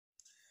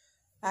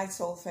Hi,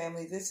 Soul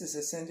Family. This is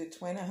Ascended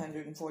Twin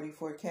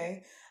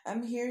 144K.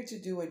 I'm here to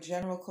do a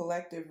general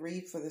collective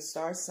read for the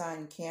star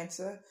sign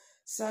Cancer,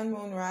 Sun,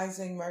 Moon,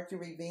 Rising,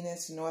 Mercury,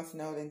 Venus, North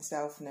Node, and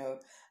South Node.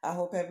 I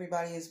hope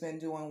everybody has been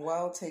doing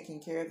well, taking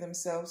care of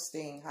themselves,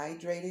 staying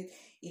hydrated,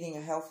 eating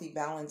a healthy,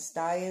 balanced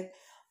diet,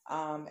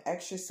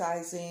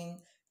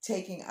 exercising,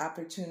 taking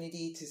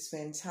opportunity to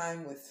spend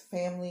time with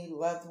family,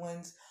 loved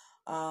ones,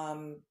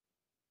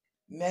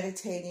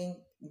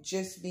 meditating,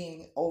 just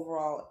being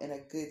overall in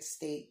a good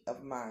state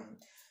of mind.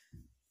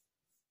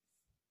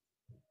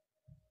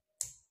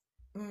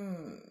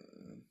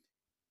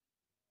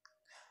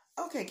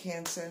 Okay,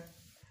 Cancer.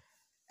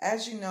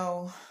 As you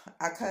know,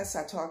 I cuss,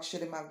 I talk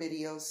shit in my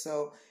videos,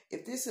 so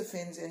if this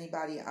offends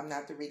anybody, I'm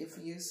not the reader for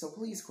you, so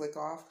please click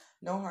off.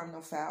 No harm,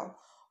 no foul.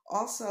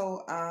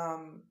 Also,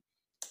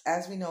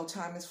 as we know,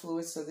 time is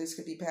fluid, so this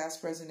could be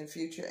past, present, and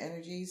future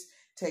energies.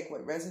 Take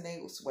what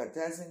resonates, what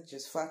doesn't.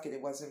 Just fuck it.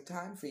 It wasn't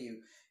time for you.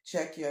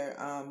 Check your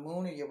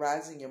moon or your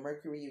rising, your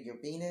Mercury or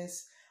your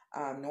Venus,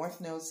 North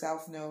Node,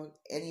 South Node,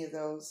 any of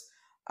those.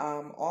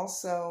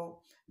 Also,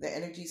 the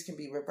energies can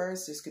be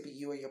reversed. This could be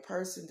you or your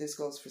person. This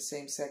goes for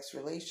same-sex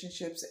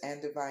relationships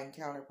and divine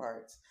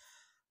counterparts.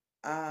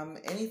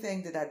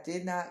 Anything that I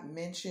did not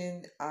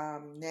mention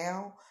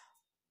now,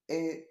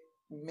 it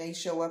may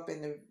show up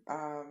in the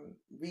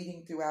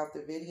reading throughout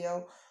the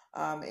video.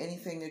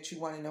 Anything that you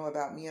want to know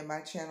about me and my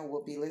channel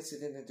will be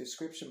listed in the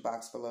description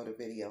box below the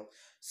video.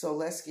 So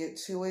let's get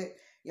to it.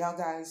 Y'all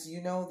guys,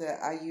 you know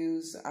that I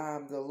use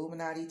the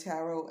Illuminati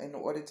Tarot in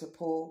order to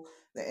pull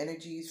the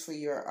energies for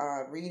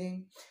your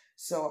reading.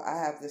 So I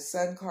have the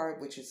Sun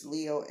card, which is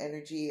Leo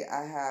energy.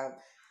 I have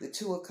the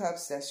Two of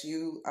Cups, that's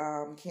you,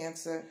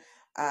 Cancer.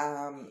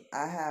 I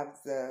have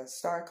the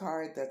Star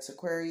card, that's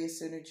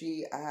Aquarius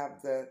energy. I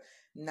have the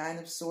Nine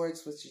of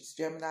Swords, which is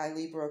Gemini,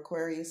 Libra,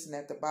 Aquarius. And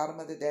at the bottom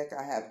of the deck,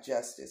 I have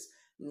Justice,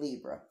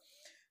 Libra.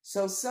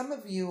 So some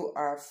of you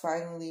are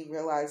finally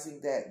realizing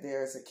that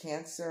there's a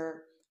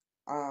Cancer,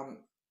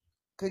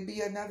 could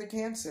be another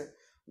Cancer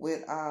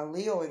with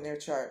Leo in their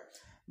chart.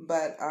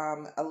 But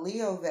a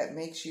Leo that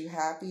makes you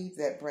happy,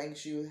 that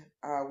brings you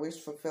wish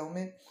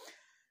fulfillment.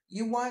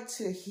 You want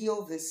to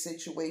heal this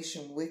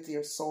situation with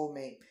your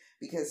soulmate,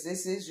 because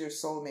this is your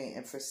soulmate.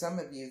 And for some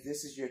of you,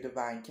 this is your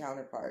divine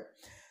counterpart.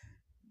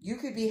 You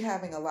could be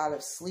having a lot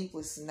of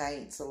sleepless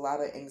nights, a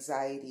lot of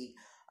anxiety,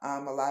 a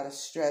lot of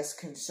stress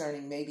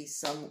concerning maybe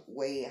some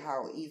way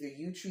how either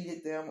you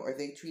treated them or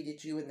they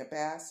treated you in the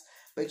past.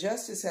 But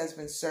justice has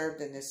been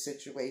served in this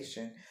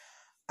situation.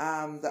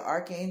 The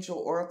Archangel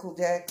Oracle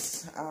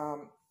decks,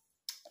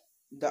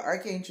 the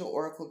Archangel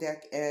Oracle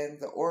deck and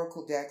the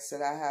Oracle decks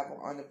that I have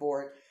on the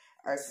board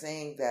are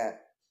saying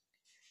that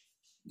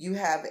you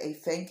have a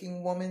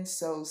thanking woman.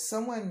 So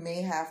someone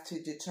may have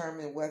to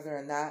determine whether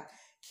or not,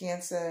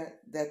 Cancer,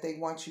 that they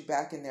want you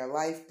back in their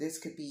life. This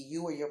could be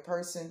you or your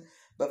person,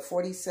 but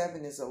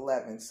 47 is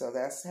 11. So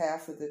that's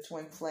half of the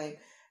twin flame,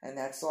 and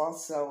that's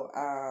also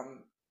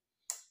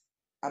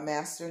a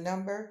master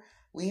number.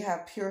 We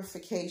have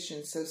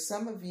purification. So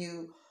some of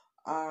you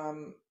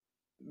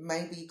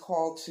may be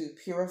called to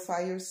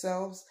purify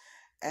yourselves,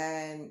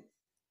 and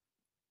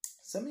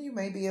some of you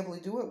may be able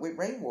to do it with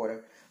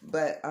rainwater.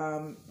 But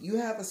you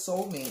have a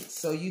soulmate,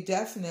 so you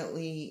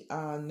definitely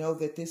know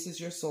that this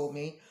is your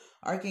soulmate.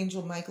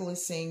 Archangel Michael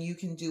is saying you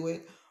can do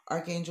it.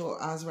 Archangel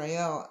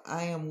Azrael,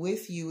 I am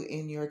with you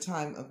in your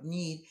time of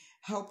need,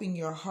 helping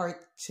your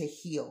heart to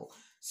heal.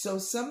 So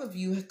some of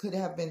you could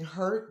have been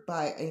hurt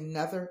by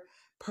another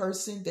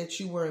person that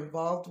you were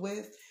involved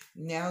with.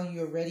 Now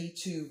you're ready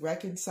to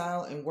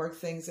reconcile and work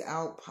things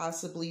out,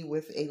 possibly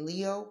with a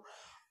Leo,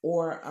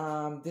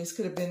 or this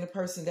could have been the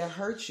person that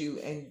hurt you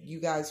and you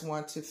guys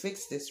want to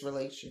fix this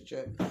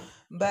relationship.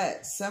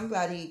 But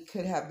somebody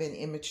could have been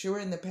immature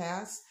in the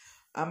past.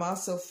 I'm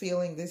also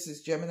feeling this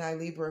is Gemini,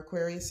 Libra,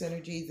 Aquarius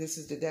energy. This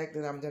is the deck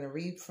that I'm going to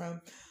read from.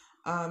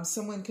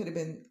 Someone could have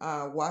been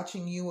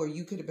watching you, or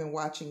you could have been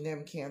watching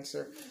them,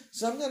 Cancer.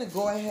 So I'm going to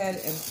go ahead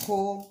and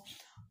pull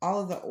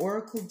all of the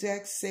Oracle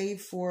decks,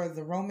 save for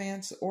the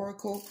Romance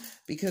Oracle,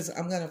 because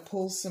I'm going to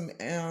pull some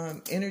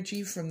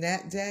energy from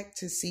that deck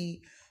to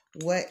see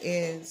what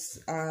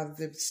is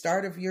the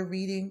start of your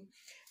reading.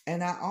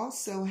 And I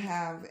also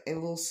have a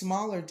little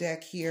smaller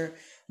deck here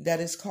that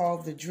is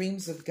called the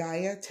Dreams of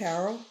Gaia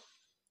Tarot.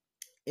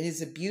 It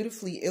is a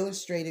beautifully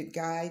illustrated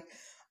guide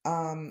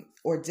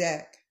or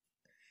deck.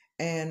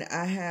 And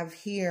I have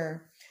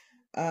here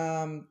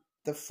the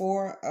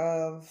Four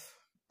of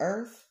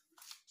Earth.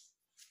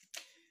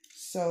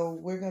 So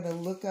we're going to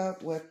look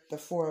up what the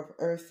Four of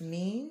Earth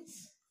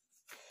means.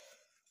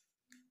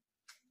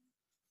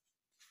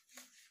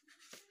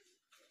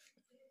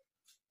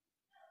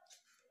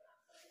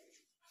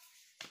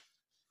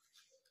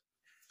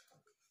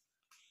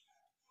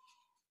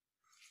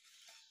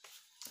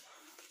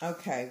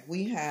 Okay,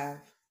 we have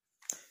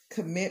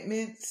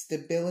commitment,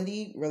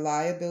 stability,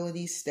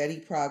 reliability, steady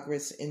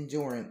progress,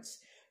 endurance,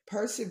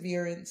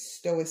 perseverance,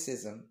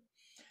 stoicism,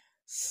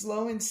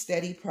 slow and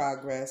steady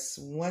progress,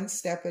 one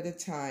step at a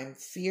time,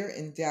 fear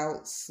and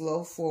doubt,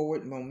 slow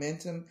forward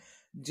momentum,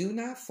 Do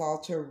not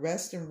falter.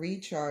 Rest and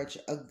recharge.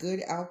 A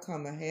good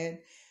outcome ahead.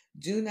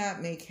 Do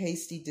not make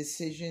hasty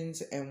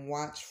decisions and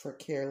watch for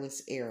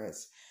careless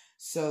errors.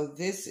 So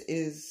this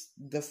is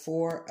the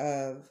Four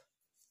of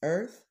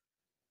Earth.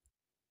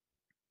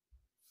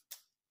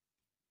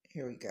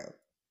 Here we go.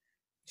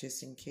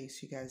 Just in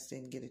case you guys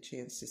didn't get a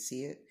chance to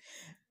see it.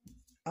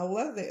 I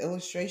love the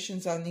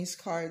illustrations on these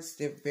cards.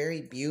 They're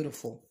very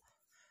beautiful.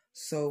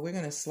 So we're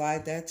going to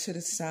slide that to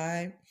the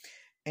side.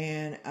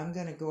 And I'm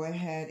going to go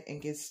ahead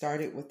and get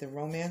started with the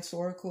romance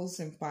oracles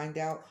and find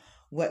out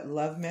what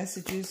love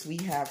messages we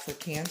have for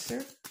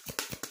Cancer.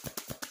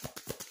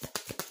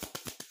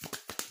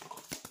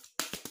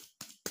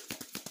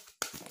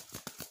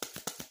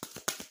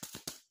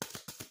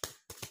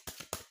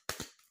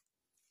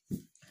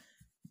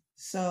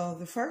 So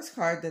the first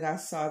card that I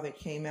saw that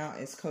came out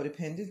is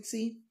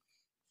codependency.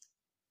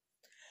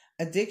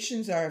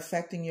 Addictions are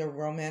affecting your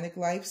romantic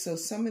life. So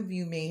some of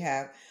you may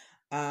have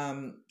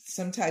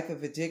some type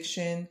of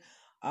addiction,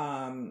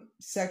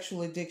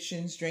 sexual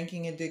addictions,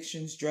 drinking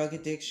addictions, drug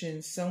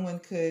addictions. Someone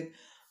could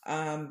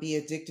be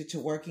addicted to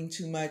working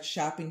too much,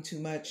 shopping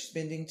too much,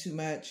 spending too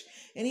much.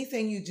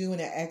 Anything you do in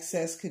an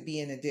excess could be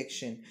an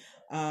addiction.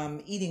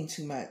 Eating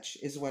too much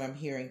is what I'm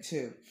hearing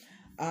too.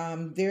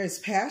 There is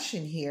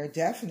passion here,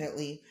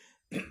 definitely.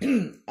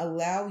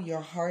 Allow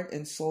your heart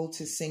and soul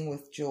to sing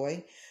with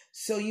joy.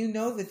 So you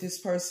know that this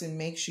person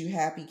makes you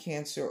happy,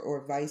 Cancer,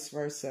 or vice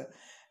versa.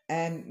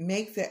 And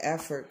make the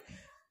effort.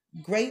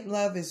 Great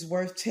love is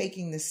worth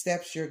taking the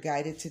steps you're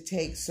guided to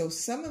take. So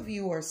some of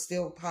you are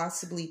still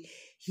possibly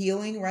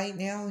healing right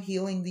now,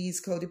 healing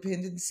these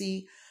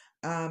codependency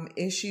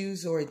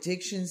issues or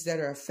addictions that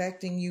are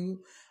affecting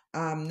you,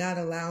 not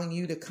allowing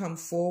you to come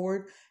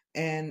forward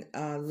and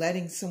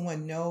letting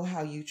someone know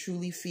how you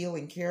truly feel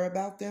and care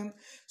about them.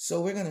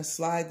 So we're going to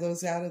slide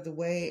those out of the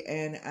way,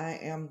 and I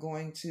am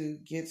going to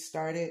get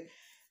started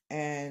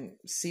and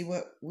see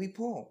what we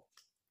pull.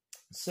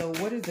 So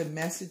what are the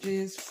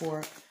messages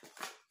for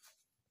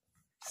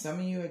some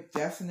of you? Are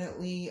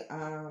definitely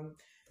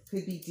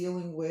could be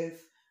dealing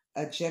with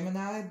a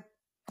Gemini.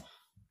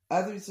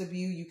 Others of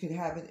you, you could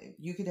have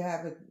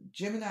a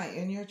Gemini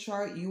in your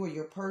chart, you or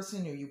your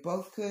person, or you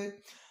both could.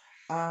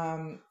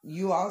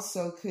 You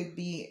also could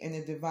be in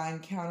a divine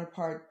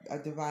counterpart, a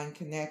divine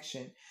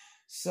connection.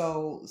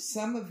 So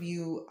some of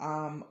you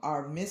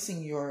are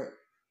missing your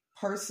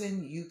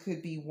person. You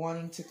could be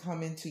wanting to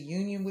come into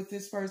union with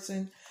this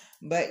person,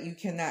 but you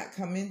cannot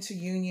come into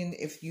union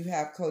if you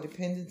have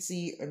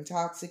codependency and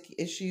toxic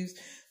issues.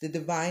 The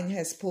divine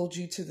has pulled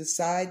you to the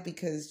side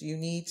because you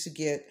need to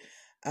get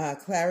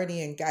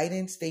clarity and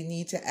guidance. They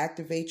need to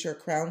activate your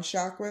crown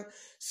chakra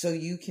so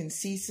you can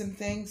see some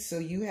things. So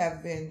you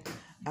have been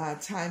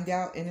timed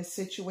out in a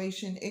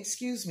situation.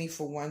 Excuse me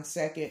for 1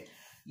 second.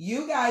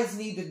 You guys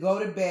need to go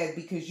to bed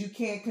because you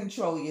can't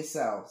control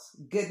yourselves.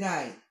 Good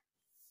night.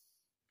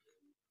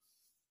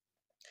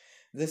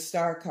 The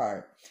Star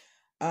card.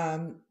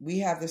 We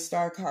have the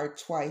Star card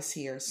twice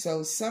here.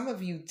 So some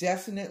of you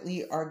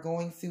definitely are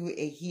going through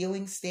a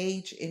healing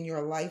stage in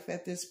your life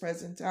at this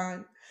present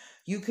time.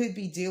 You could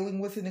be dealing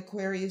with an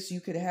Aquarius.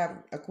 You could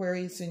have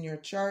Aquarius in your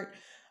chart,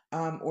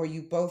 or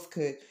you both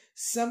could.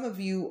 Some of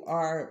you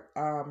are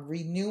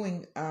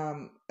renewing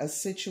a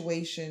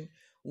situation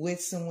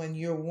with someone.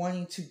 You're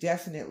wanting to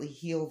definitely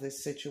heal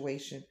this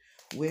situation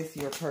with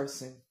your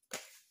person.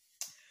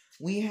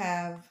 We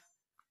have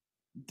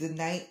the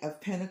Knight of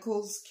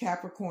Pentacles,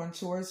 Capricorn,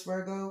 Taurus,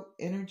 Virgo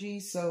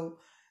energy. So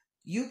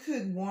you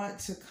could want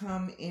to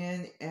come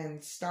in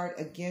and start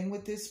again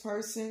with this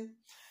person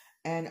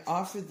and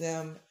offer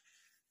them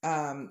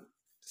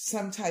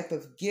some type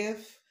of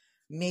gift,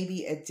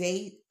 maybe a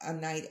date, a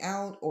night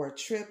out, or a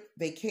trip,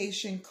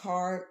 vacation,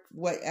 card,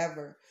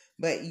 whatever.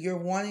 But you're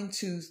wanting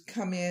to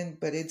come in,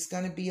 but it's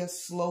going to be a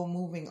slow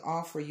moving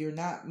offer. You're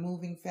not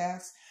moving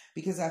fast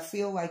because I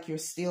feel like you're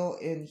still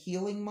in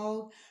healing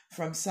mode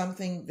from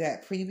something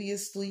that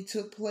previously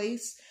took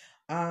place.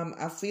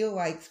 I feel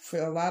like for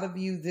a lot of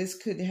you, this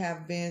could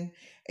have been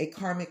a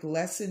karmic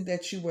lesson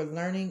that you were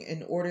learning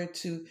in order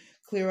to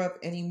clear up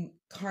any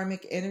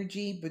karmic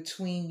energy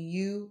between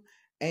you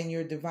and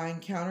your divine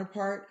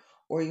counterpart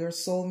or your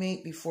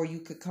soulmate before you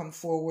could come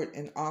forward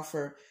and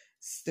offer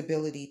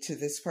stability to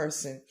this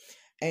person.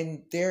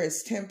 And there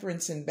is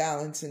temperance and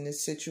balance in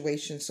this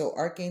situation. So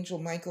Archangel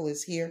Michael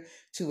is here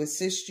to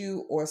assist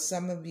you, or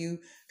some of you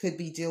could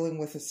be dealing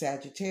with a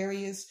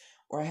Sagittarius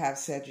or have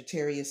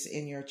Sagittarius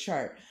in your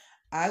chart.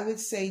 I would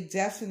say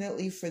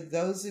definitely for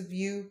those of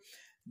you,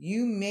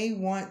 you may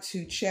want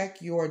to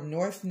check your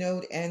North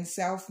Node and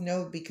South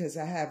Node because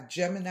I have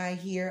Gemini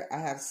here, I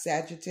have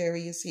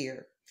Sagittarius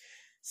here.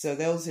 So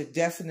those are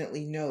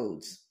definitely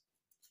nodes.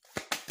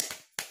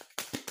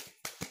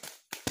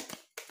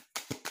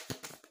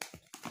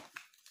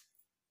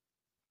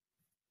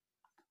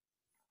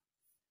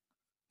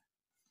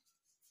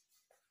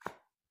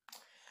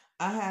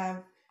 I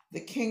have the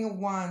King of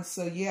Wands.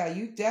 So yeah,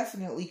 you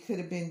definitely could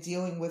have been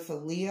dealing with a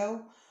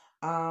Leo.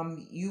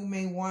 You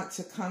may want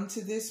to come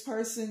to this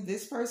person.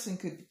 This person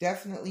could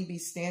definitely be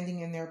standing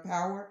in their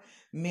power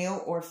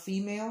male or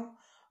female,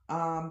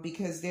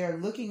 because they're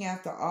looking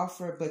at the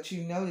offer, but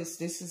you notice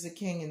this is a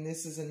king and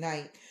this is a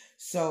knight.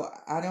 So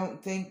I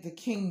don't think the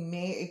king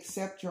may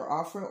accept your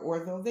offer,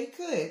 or though they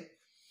could,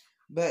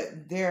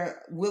 but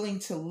they're willing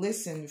to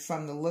listen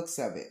from the looks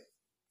of it.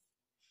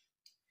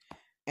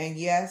 And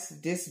yes,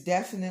 this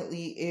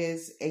definitely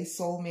is a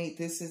soulmate.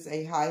 This is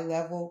a high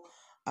level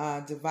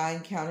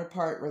divine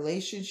counterpart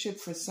relationship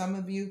for some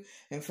of you,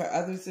 and for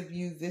others of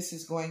you, this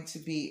is going to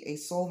be a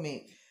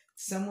soulmate.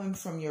 Someone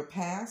from your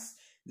past.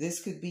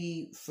 This could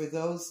be for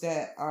those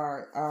that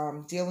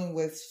are dealing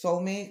with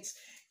soulmates.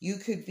 You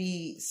could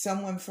be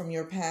someone from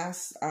your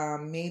past,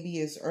 maybe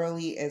as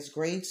early as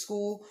grade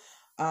school.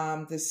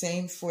 The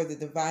same for the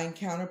divine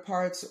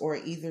counterparts, or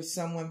either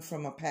someone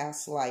from a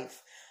past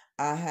life.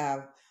 I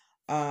have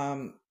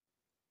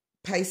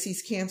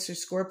Pisces, Cancer,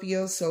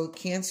 Scorpio. So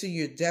Cancer,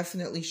 you're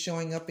definitely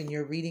showing up in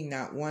your reading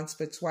not once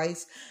but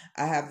twice.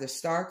 I have the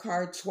Star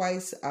card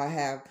twice. I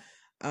have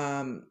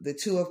the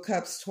Two of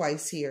Cups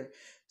twice here.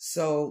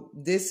 So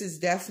this is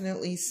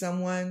definitely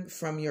someone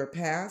from your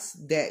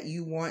past that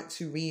you want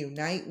to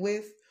reunite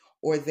with,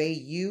 or they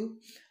you.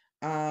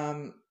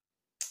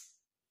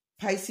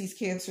 Pisces,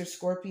 Cancer,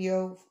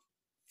 Scorpio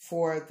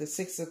for the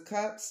Six of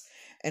Cups.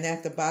 And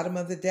at the bottom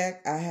of the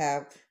deck, I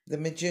have the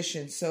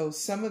Magician. So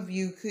some of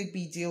you could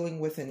be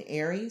dealing with an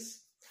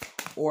Aries,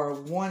 or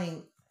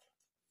wanting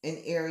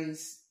an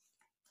Aries,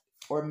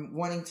 or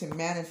wanting to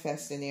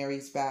manifest an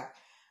Aries back.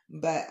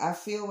 But I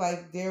feel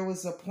like there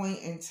was a point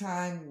in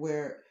time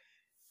where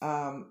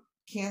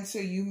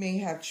Cancer, you may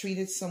have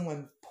treated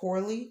someone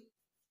poorly.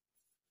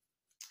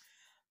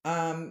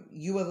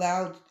 You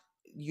allowed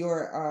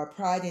your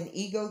pride and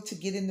ego to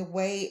get in the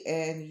way,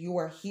 and you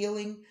are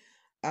healing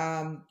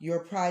your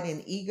pride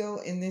and ego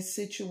in this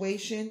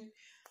situation.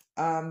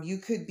 You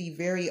could be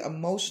very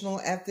emotional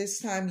at this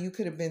time. You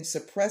could have been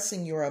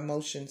suppressing your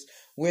emotions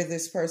where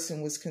this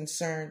person was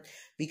concerned,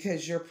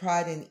 because your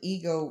pride and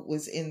ego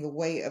was in the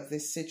way of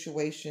this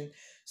situation.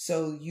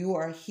 So you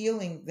are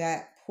healing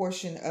that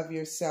portion of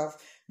yourself,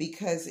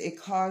 because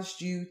it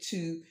caused you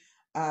to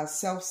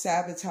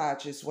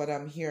self-sabotage is what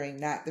I'm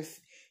hearing.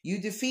 You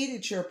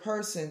defeated your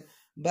person,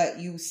 but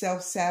you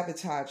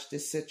self-sabotaged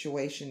this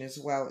situation as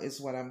well,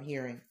 is what I'm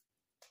hearing.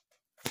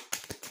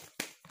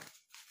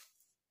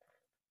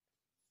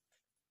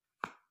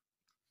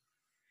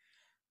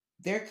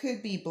 There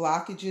could be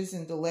blockages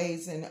and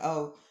delays in,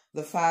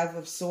 the Five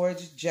of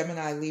Swords,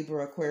 Gemini,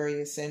 Libra,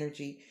 Aquarius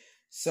energy.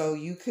 So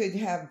you could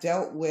have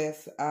dealt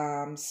with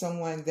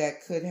someone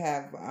that could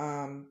have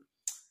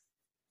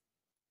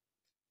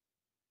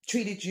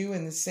treated you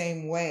in the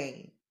same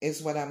way,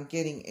 is what I'm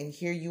getting. And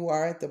here you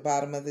are at the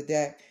bottom of the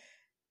deck,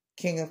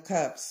 King of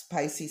Cups,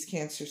 Pisces,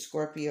 Cancer,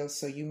 Scorpio.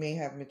 So you may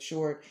have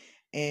matured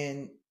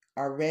and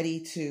are ready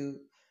to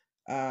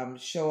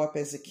show up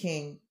as a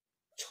king,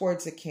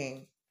 towards a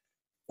king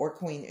or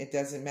queen. It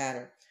doesn't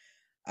matter.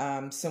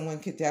 Someone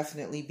could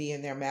definitely be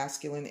in their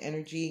masculine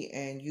energy,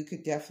 and you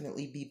could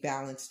definitely be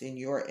balanced in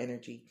your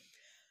energy.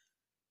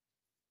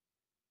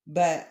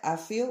 But I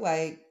feel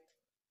like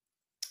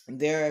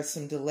there are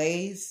some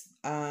delays.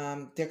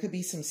 There could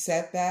be some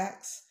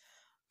setbacks.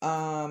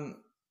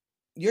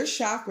 Your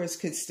chakras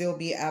could still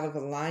be out of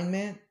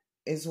alignment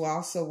is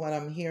also what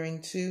I'm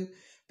hearing too,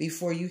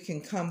 before you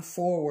can come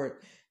forward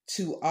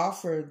to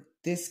offer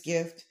this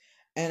gift.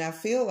 And I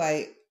feel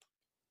like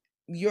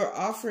you're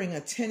offering a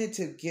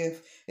tentative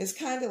gift. It's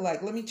kind of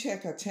like, let me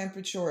check her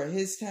temperature or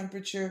his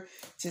temperature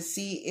to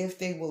see if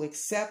they will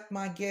accept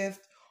my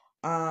gift.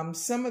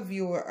 Some of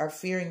you are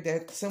fearing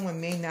that someone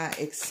may not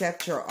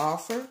accept your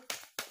offer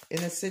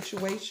in a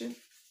situation.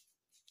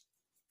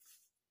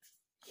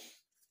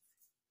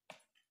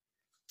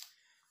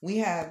 We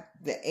have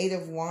the Eight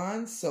of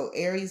Wands, so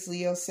Aries,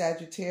 Leo,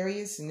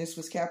 Sagittarius, and this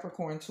was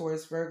Capricorn,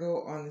 Taurus,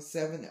 Virgo on the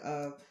Seven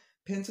of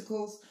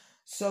Pentacles.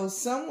 So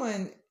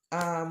someone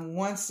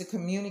wants to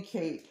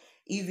communicate.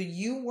 Either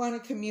you want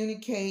to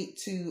communicate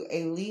to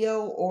a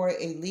Leo, or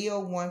a Leo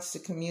wants to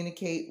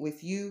communicate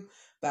with you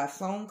by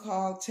phone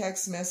call,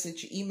 text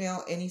message,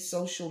 email, any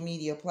social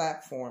media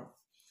platform.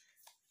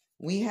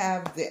 We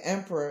have the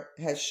Emperor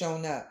has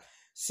shown up.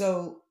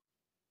 So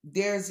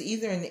there's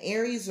either an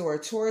Aries or a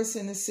Taurus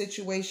in a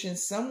situation.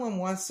 Someone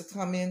wants to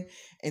come in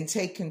and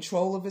take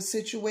control of a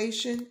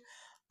situation.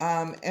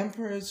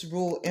 Emperors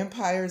rule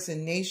empires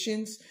and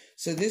nations.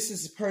 So this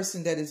is a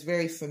person that is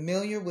very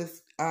familiar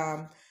with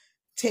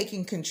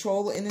taking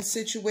control in a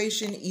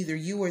situation, either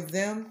you or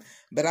them.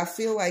 But I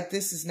feel like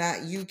this is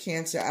not you,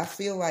 Cancer. I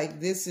feel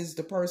like this is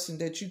the person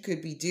that you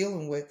could be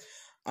dealing with.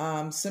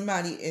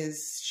 Somebody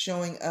is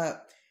showing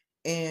up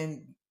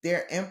in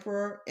their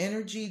Emperor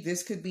energy.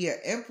 This could be an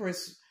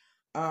Empress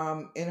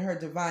in her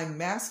divine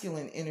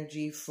masculine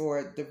energy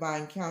for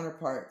divine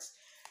counterparts.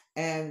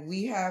 And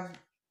we have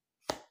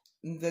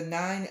the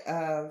Nine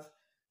of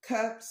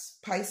Cups,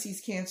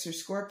 Pisces, Cancer,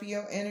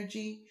 Scorpio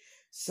energy.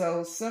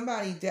 So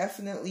somebody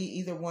definitely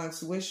either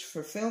wants wish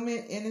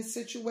fulfillment in a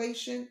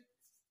situation.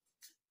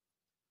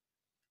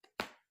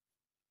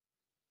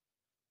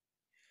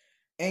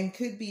 and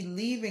could be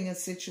leaving a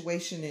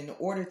situation in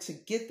order to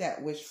get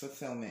that wish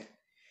fulfillment.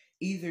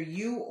 Either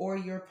you or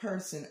your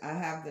person. I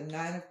have the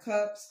 9 of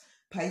Cups,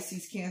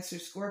 Pisces, Cancer,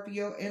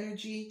 Scorpio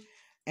energy,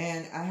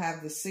 and I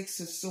have the 6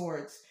 of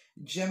Swords,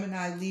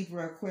 Gemini,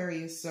 Libra,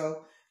 Aquarius.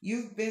 So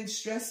you've been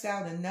stressed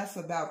out enough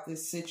about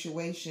this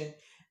situation,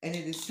 and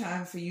it is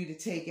time for you to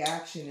take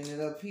action, and it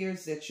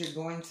appears that you're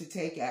going to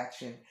take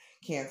action,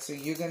 Cancer.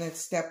 You're going to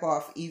step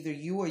off, either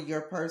you or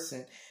your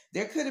person.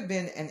 There could have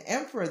been an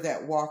emperor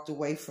that walked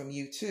away from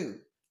you too.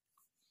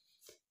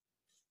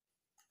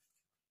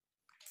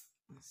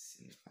 Let's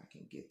see if I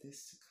can get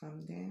this to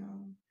come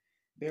down.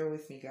 Bear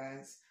with me,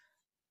 guys.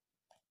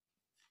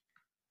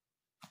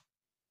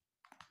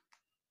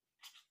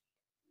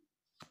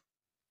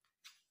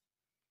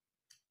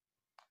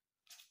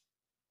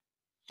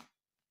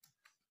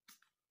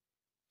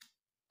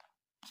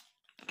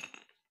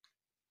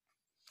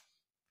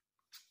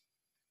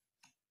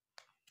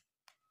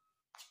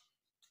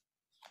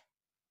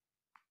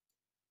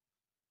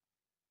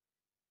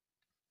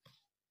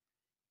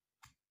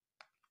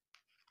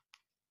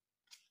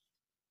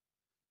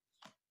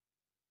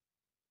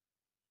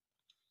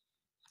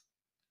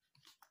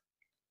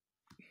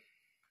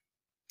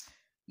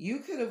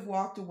 You could have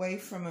walked away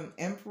from an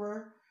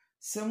emperor,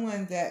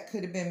 someone that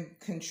could have been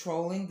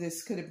controlling.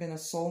 This could have been a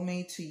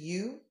soulmate to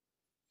you.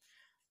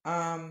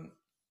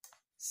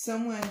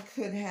 Someone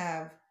could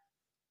have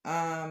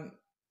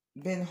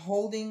been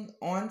holding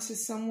on to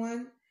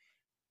someone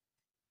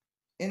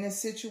in a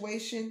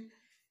situation.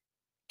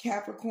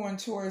 Capricorn,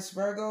 Taurus,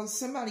 Virgo.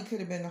 Somebody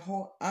could have been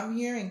I'm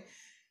hearing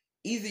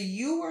either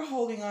you were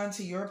holding on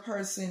to your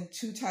person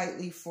too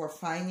tightly for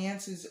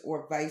finances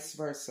or vice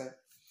versa.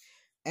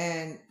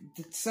 And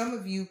some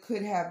of you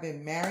could have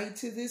been married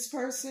to this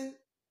person,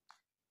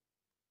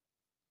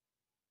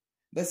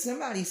 but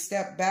somebody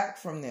stepped back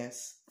from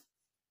this.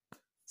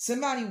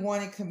 Somebody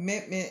wanted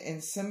commitment,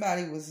 and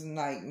somebody was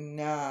like,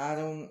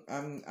 nah,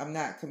 I'm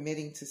not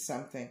committing to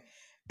something.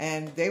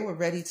 And they were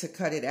ready to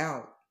cut it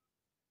out.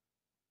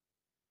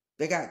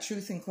 They got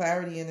truth and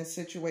clarity in the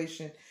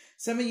situation.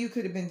 Some of you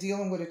could have been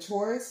dealing with a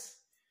Taurus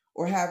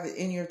or have it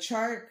in your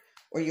chart,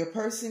 or your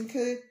person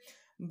could.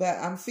 But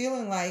I'm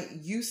feeling like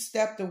you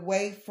stepped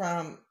away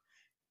from,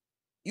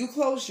 you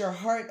closed your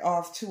heart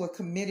off to a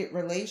committed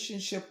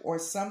relationship or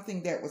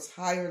something that was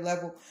higher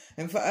level.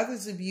 And for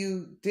others of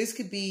you, this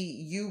could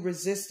be you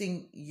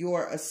resisting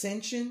your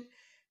ascension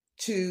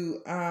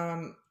to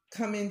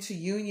come into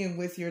union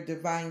with your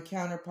divine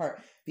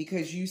counterpart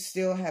because you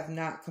still have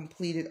not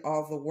completed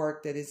all the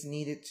work that is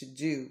needed to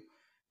do,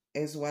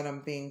 is what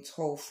I'm being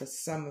told for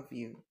some of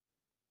you.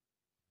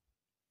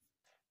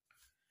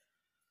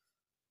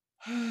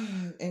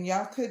 And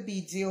y'all could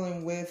be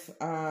dealing with,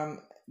 I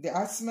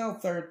smell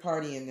third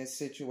party in this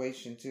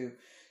situation too.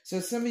 So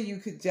some of you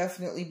could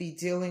definitely be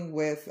dealing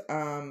with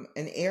an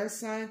air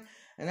sign.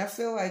 And I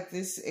feel like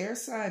this air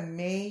sign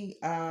may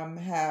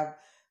have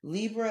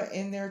Libra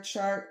in their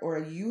chart, or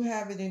you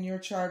have it in your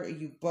chart, or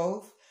you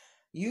both.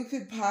 You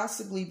could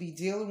possibly be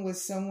dealing with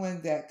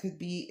someone that could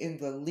be in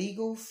the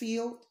legal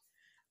field,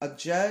 a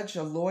judge,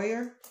 a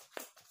lawyer.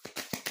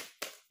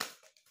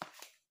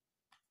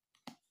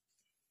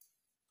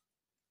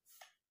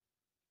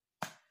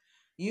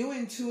 You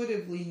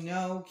intuitively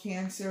know,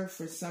 Cancer,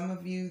 for some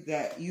of you,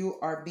 that you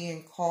are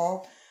being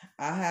called.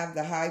 I have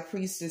the High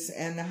Priestess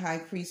and the High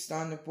Priest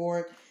on the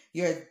board.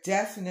 You're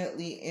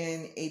definitely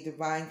in a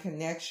divine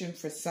connection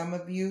for some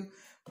of you,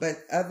 but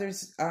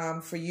others,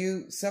 for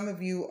you, some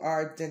of you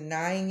are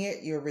denying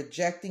it. You're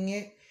rejecting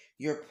it.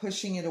 You're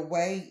pushing it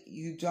away.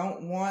 You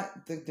don't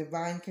want the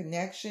divine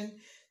connection.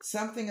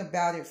 Something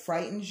about it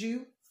frightens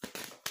you.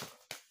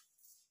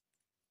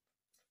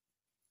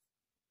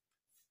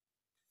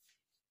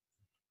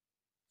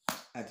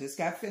 I just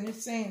got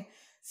finished saying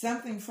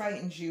something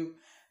frightens you.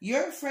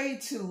 You're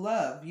afraid to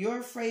love. You're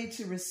afraid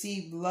to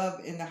receive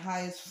love in the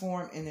highest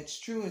form, in its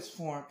truest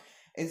form,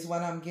 is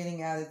what I'm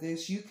getting out of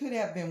this. You could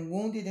have been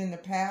wounded in the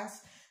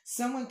past.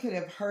 Someone could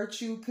have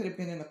hurt you, could have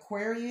been an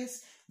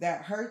Aquarius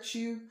that hurt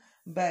you,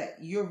 but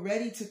you're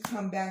ready to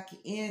come back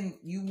in.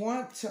 You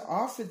want to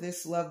offer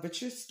this love, but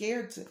you're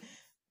scared to.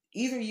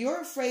 Either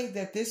you're afraid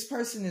that this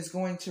person is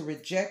going to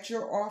reject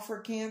your offer,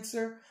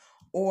 Cancer,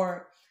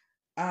 or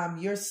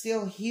you're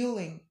still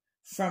healing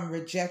from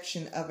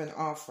rejection of an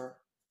offer.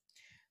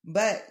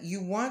 But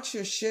you want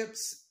your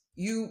ships,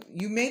 you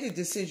made a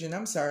decision,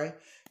 I'm sorry.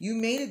 You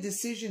made a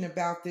decision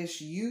about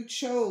this. You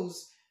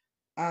chose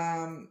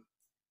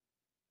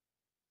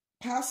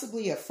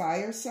possibly a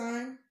fire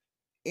sign,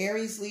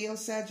 Aries, Leo,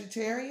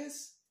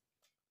 Sagittarius.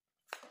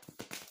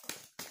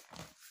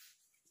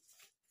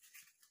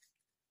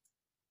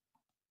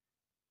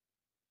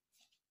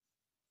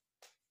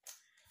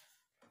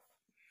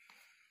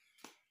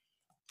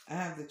 I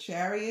have the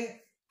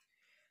Chariot.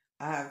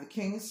 I have the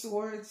King of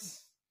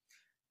Swords.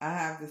 I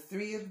have the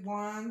 3 of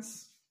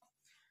Wands.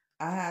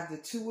 I have the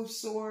 2 of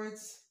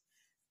Swords.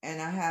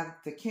 And I have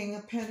the King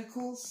of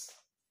Pentacles.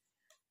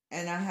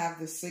 And I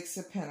have the 6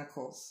 of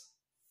Pentacles.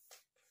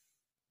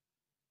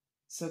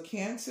 So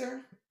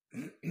Cancer,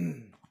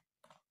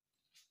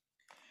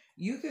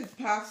 you could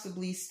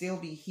possibly still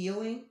be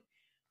healing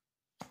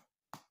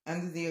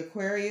under the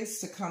Aquarius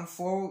to come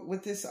forward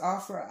with this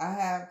offer. I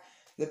have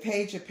the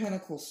Page of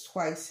Pentacles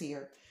twice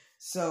here.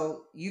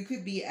 So you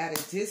could be at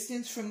a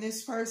distance from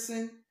this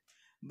person,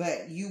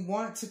 but you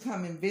want to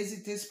come and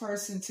visit this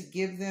person to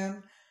give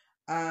them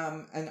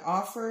an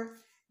offer.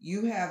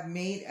 You have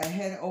made a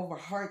head over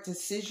heart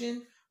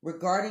decision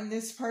regarding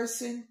this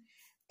person,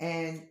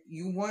 and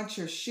you want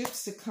your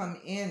ships to come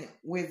in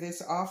where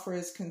this offer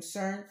is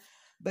concerned.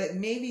 But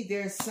maybe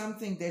there's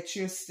something that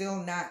you're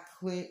still not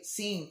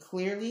seeing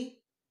clearly.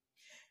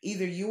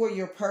 Either you or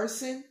your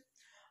person.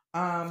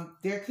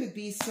 There could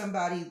be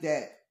somebody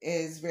that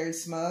is very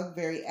smug,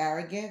 very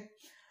arrogant,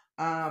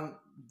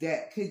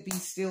 that could be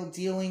still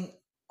dealing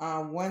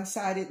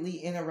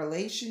one-sidedly in a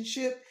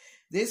relationship.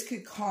 This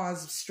could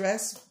cause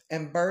stress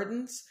and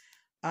burdens.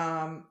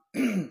 10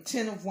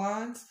 of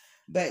Wands.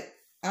 But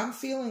I'm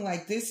feeling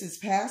like this is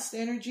past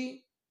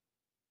energy.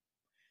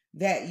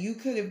 That you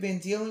could have been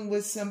dealing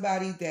with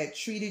somebody that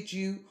treated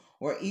you,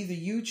 or either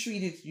you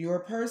treated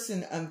your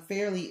person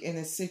unfairly in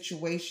a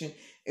situation.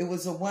 It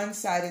was a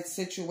one-sided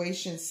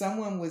situation.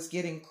 Someone was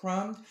getting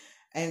crumbed,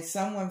 and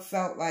someone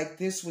felt like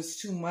this was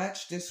too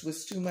much. This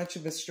was too much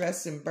of a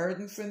stress and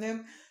burden for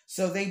them.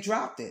 So they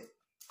dropped it.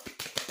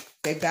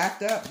 They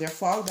backed up. Their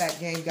fallback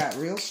game got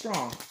real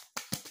strong.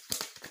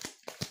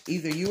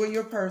 Either you or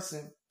your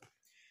person.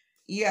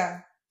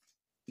 Yeah.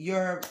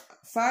 Your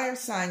fire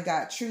sign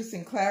got truth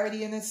and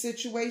clarity in a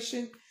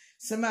situation.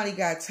 Somebody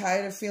got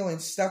tired of feeling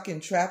stuck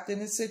and trapped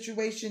in a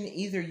situation.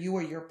 Either you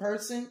or your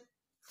person.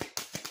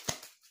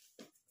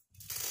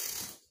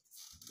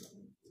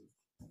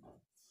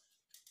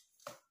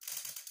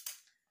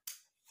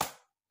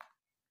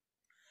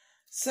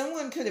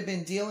 Someone could have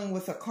been dealing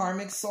with a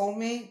karmic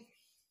soulmate.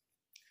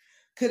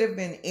 Could have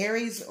been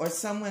Aries or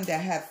someone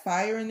that had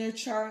fire in their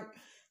chart.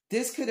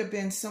 This could have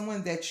been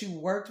someone that you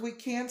worked with,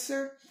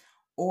 Cancer,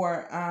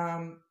 or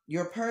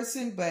your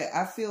person. But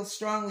I feel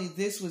strongly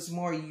this was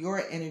more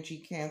your energy,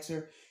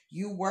 Cancer.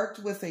 You worked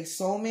with a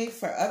soulmate.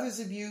 For others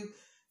of you,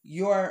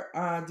 your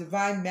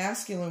divine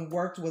masculine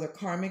worked with a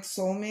karmic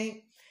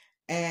soulmate.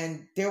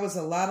 And there was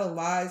a lot of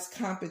lies,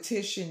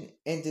 competition,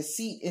 and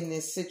deceit in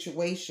this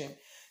situation.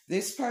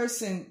 This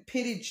person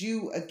pitted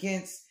you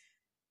against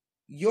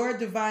your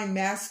divine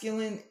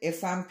masculine.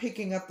 If I'm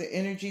picking up the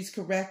energies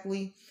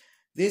correctly,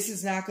 this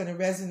is not going to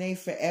resonate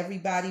for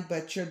everybody,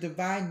 but your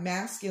divine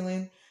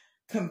masculine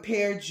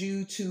compared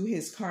you to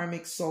his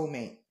karmic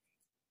soulmate.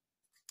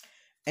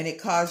 And it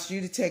caused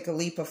you to take a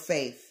leap of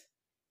faith.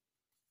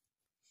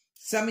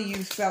 Some of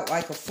you felt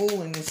like a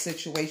fool in this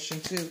situation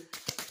too.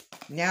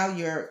 Now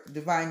your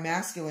divine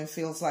masculine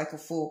feels like a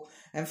fool.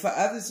 And for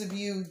others of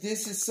you,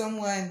 this is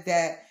someone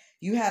that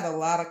you had a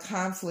lot of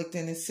conflict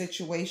in this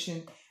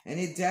situation, and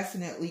it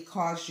definitely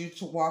caused you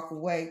to walk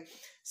away.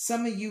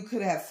 Some of you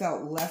could have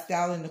felt left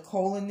out in the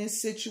cold in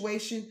this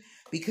situation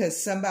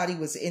because somebody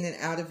was in and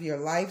out of your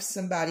life.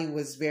 Somebody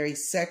was very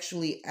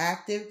sexually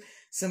active.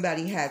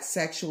 Somebody had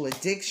sexual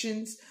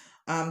addictions.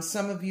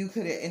 Some of you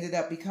could have ended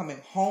up becoming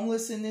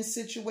homeless in this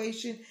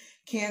situation.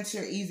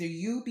 Cancer, either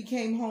you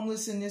became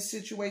homeless in this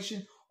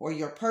situation or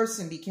your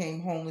person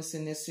became homeless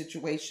in this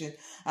situation.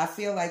 I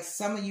feel like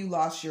some of you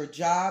lost your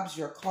jobs,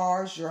 your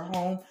cars, your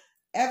home,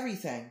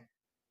 everything.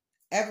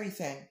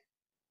 Everything.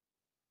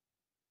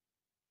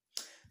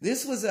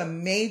 This was a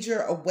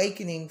major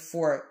awakening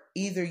for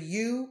either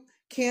you,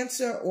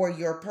 Cancer, or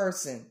your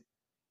person.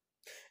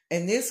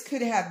 And this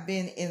could have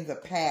been in the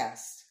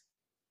past,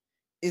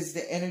 is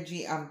the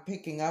energy I'm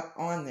picking up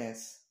on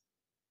this.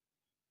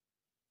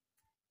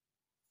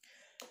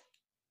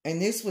 And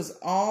this was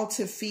all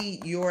to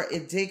feed your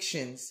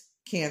addictions,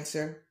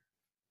 Cancer.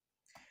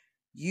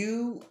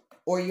 You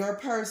or your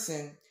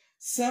person,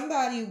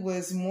 somebody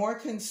was more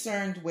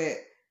concerned with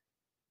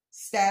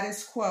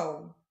status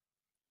quo.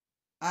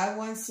 I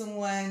want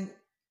someone,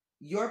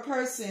 your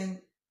person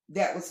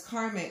that was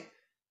karmic,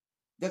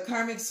 the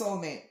karmic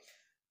soulmate,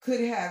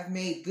 could have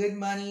made good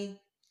money,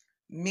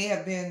 may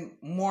have been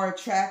more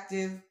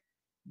attractive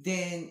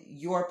than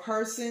your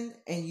person,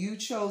 and you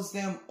chose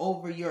them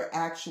over your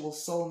actual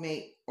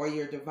soulmate or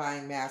your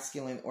divine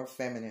masculine or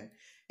feminine,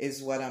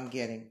 is what I'm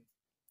getting.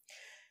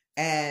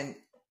 And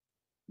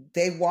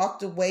they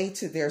walked away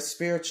to their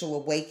spiritual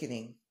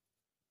awakening.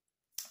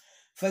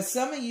 For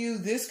some of you,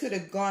 this could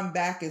have gone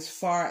back as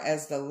far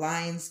as the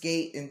Lion's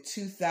Gate in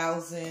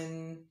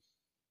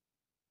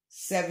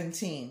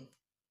 2017,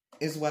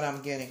 is what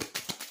I'm getting.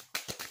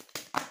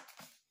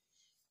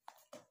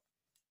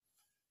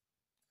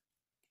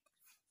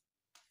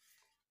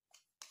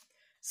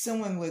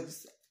 Someone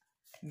was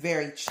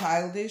very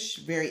childish,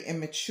 very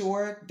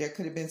immature. There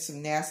could have been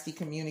some nasty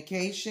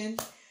communication.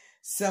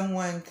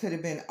 Someone could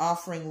have been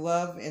offering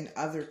love in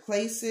other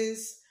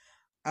places.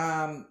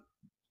 A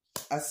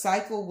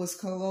cycle was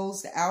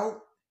closed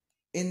out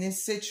in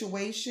this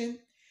situation.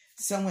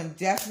 Someone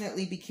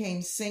definitely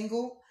became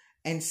single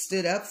and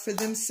stood up for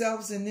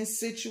themselves in this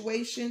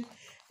situation.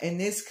 And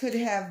this could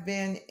have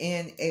been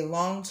in a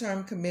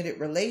long-term committed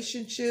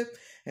relationship.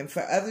 And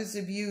for others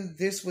of you,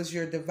 this was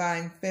your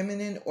divine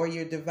feminine or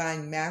your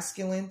divine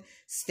masculine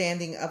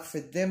standing up for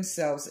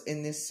themselves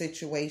in this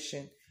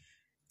situation.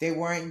 They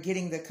weren't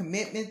getting the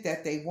commitment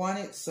that they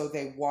wanted, so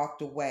they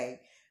walked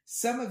away.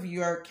 Some of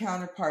your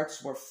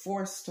counterparts were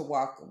forced to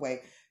walk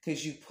away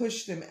because you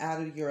pushed them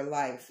out of your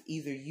life.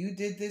 Either you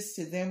did this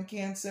to them,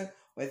 Cancer,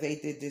 or they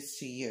did this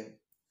to you.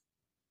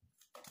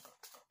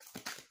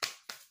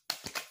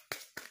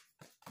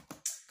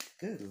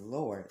 Good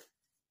Lord.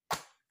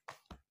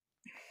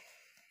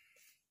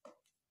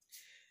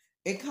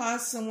 It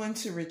caused someone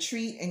to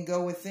retreat and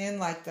go within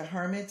like the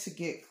hermit to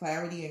get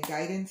clarity and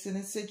guidance in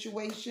a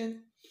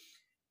situation.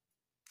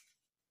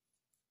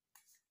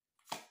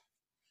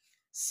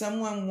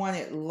 Someone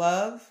wanted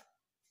love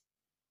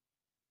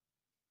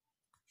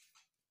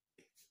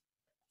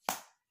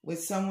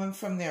with someone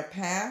from their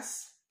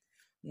past.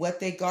 What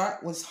they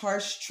got was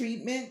harsh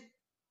treatment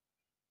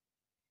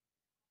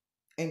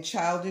and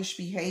childish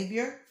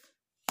behavior.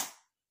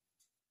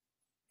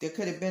 There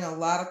could have been a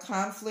lot of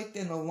conflict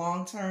in the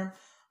long term.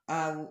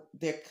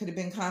 There could have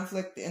been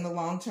conflict in the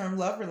long-term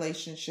love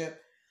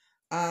relationship.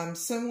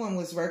 Someone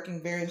was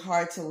working very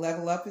hard to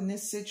level up in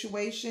this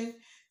situation,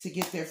 to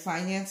get their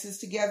finances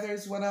together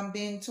is what I'm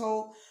being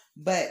told.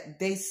 But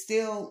they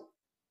still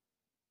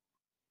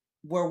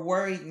were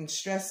worried and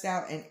stressed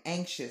out and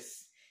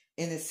anxious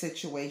in this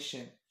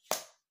situation.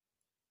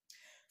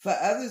 For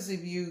others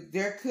of you,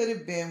 there could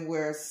have been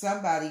where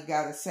somebody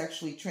got a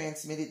sexually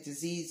transmitted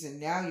disease and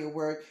now you're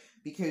worried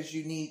because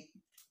you need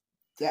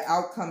the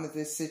outcome of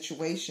this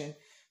situation.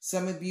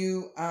 Some of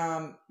you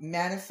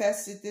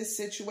manifested this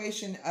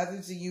situation.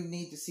 Others of you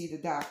need to see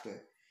the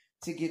doctor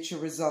to get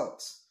your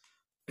results.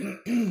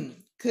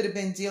 Could have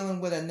been dealing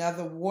with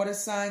another water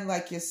sign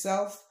like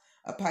yourself,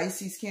 a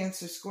Pisces,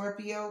 Cancer,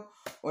 Scorpio,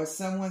 or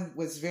someone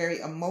was very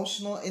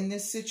emotional in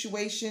this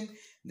situation.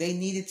 They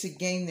needed to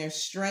gain their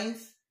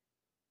strength.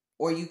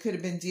 Or you could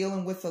have been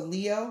dealing with a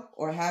Leo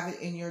or have it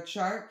in your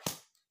chart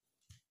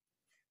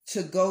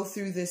to go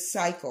through this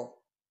cycle.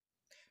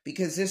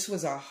 Because this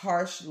was a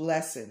harsh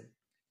lesson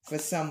for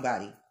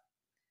somebody.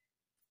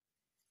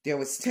 There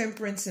was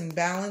temperance and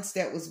balance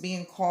that was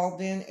being called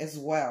in as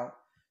well.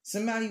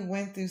 Somebody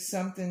went through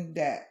something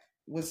that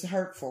was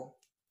hurtful.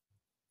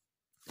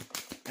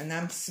 And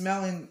I'm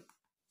smelling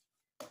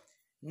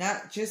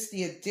not just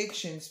the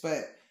addictions,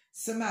 but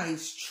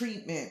somebody's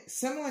treatment.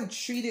 Someone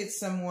treated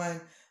someone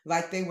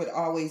like they would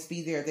always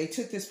be there. They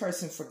took this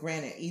person for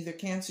granted. Either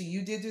Cancer,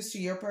 you did this to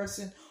your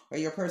person, or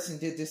your person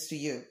did this to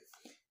you.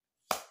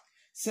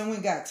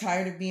 Someone got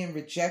tired of being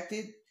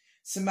rejected.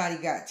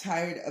 Somebody got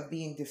tired of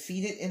being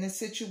defeated in a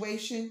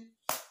situation.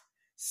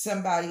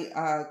 Somebody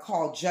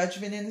called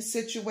judgment in a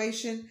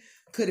situation.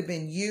 Could have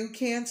been you,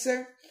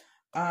 Cancer,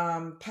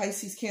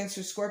 Pisces,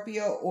 Cancer,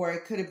 Scorpio, or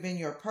it could have been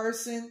your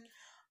person.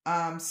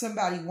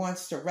 Somebody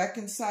wants to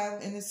reconcile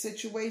in a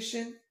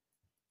situation.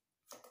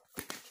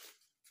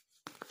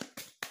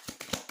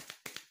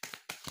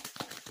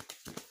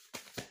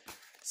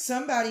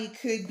 Somebody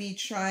could be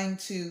trying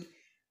to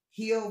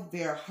heal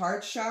their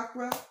heart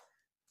chakra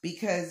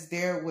because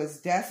there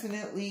was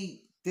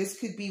definitely, this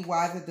could be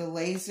why the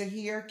delays are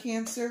here,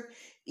 Cancer.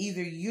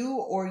 Either you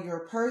or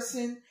your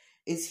person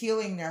is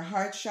healing their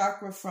heart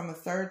chakra from a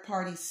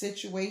third-party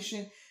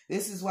situation.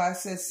 This is why I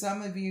said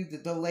some of you, the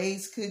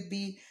delays could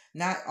be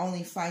not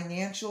only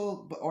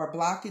financial or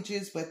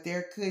blockages, but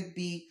there could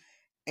be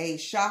a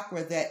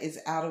chakra that is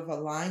out of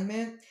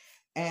alignment.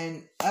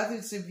 And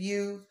others of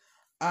you,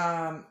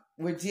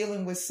 we're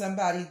dealing with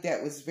somebody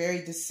that was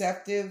very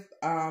deceptive,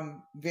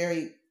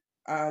 very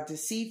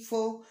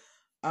deceitful,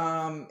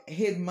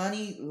 hid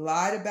money,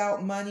 lied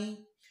about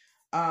money,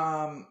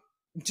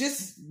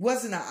 just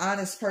wasn't an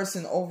honest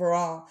person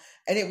overall.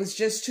 And it was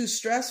just too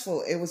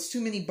stressful. It was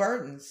too many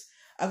burdens.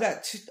 I've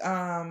got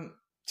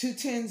two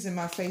 10s in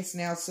my face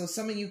now. So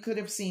some of you could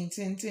have seen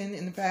 10-10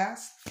 in the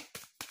past.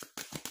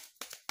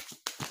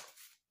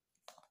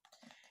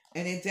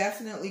 And it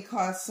definitely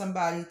caused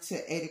somebody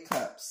to 8 of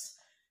Cups.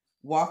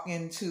 Walk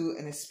into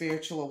a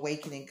spiritual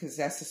awakening, because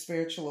that's a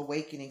spiritual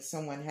awakening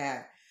someone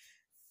had.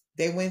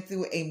 They went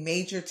through a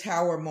major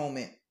tower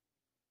moment.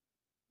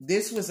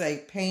 This was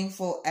a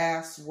painful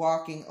ass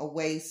walking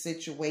away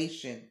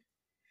situation.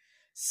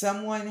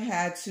 Someone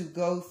had to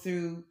go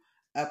through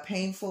a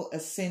painful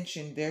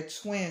ascension. Their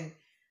twin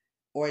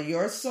or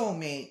your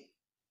soulmate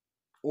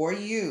or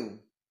you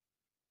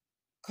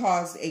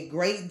caused a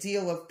great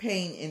deal of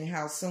pain in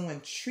how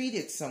someone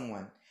treated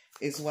someone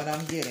is what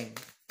I'm getting.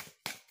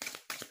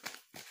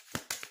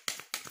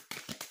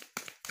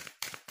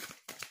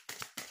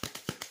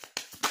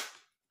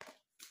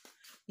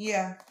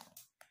 Yeah.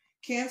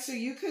 Cancer,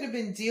 you could have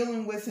been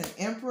dealing with an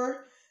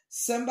emperor,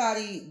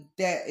 somebody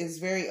that is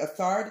very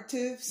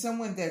authoritative,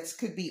 someone that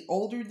could be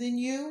older than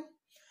you.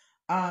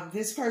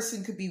 This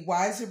person could be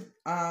wiser,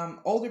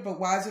 older but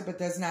wiser, but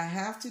does not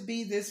have to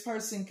be. This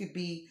person could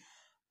be,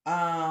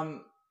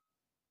 they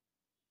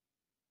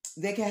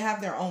can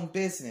have their own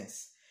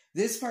business.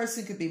 This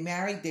person could be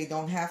married. They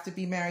don't have to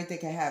be married. They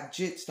can have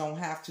jits, don't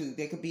have to.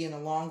 They could be in a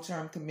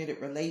long-term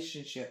committed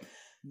relationship.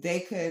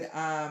 They could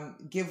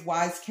give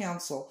wise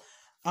counsel.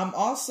 I'm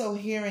also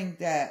hearing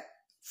that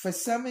for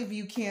some of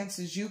you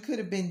Cancers, you could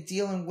have been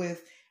dealing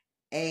with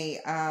a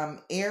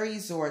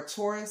Aries or a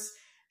Taurus,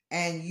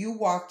 and you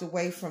walked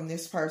away from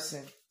this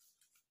person.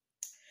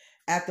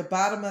 At the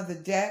bottom of the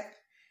deck,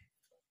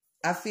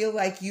 I feel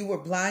like you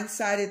were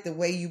blindsided the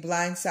way you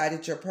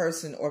blindsided your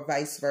person, or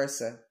vice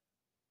versa.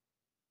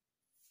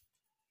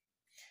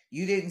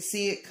 You didn't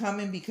see it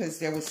coming because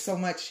there was so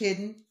much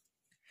hidden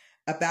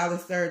about a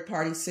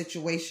third-party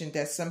situation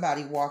that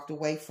somebody walked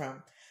away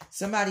from.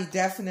 Somebody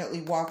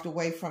definitely walked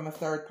away from a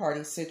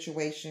third-party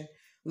situation.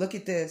 Look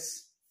at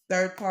this.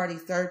 Third party,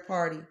 third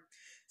party.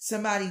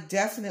 Somebody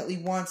definitely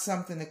wants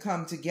something to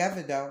come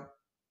together, though.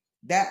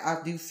 That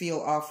I do feel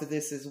off of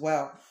this as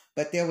well.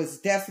 But there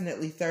was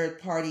definitely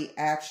third-party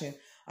action.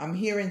 I'm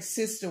hearing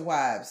sister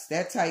wives,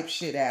 that type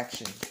shit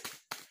action.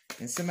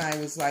 And somebody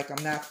was like,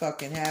 I'm not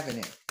fucking having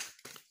it.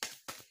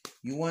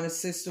 You want a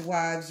sister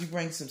wives? You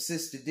bring some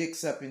sister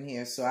dicks up in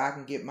here so I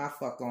can get my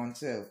fuck on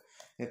too,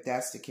 if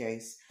that's the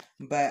case.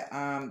 But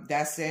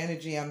that's the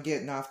energy I'm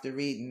getting off the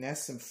reading.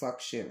 That's some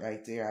fuck shit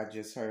right there I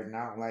just heard, and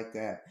I don't like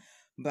that.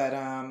 But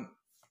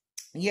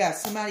yeah,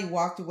 somebody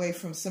walked away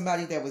from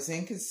somebody that was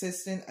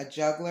inconsistent, a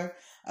juggler,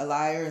 a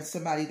liar, and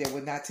somebody that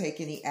would not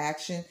take any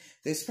action.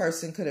 This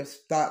person could have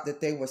thought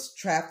that they was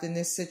trapped in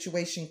this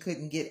situation,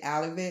 couldn't get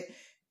out of it.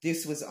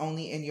 This was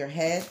only in your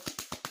head.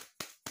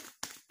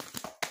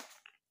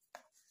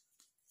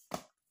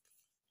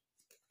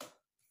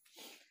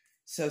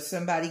 So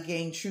somebody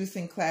gained truth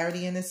and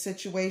clarity in this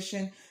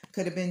situation.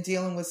 Could have been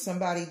dealing with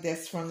somebody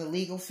that's from the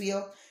legal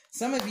field.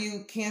 Some of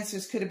you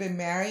Cancers could have been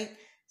married.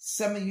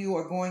 Some of you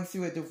are going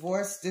through a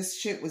divorce. This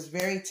shit was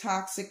very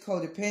toxic,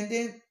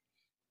 codependent.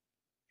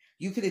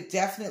 You could have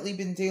definitely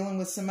been dealing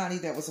with somebody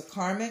that was a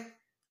karmic.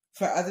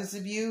 For others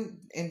of you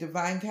and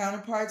divine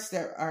counterparts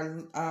that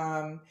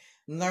are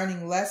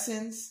learning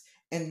lessons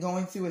and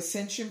going through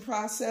ascension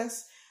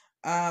process.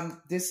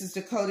 This is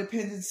the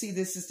codependency.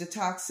 This is the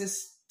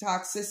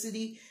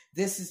toxicity.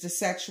 This is the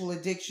sexual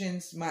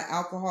addictions, my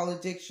alcohol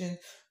addiction,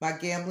 my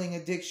gambling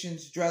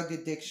addictions, drug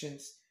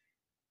addictions.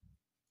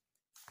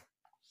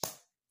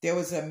 There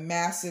was a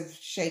massive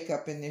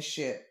shakeup in this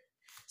shit.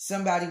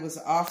 Somebody was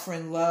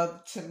offering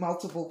love to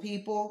multiple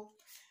people,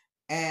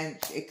 and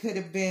it could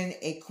have been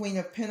a Queen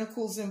of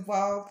Pentacles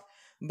involved,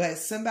 but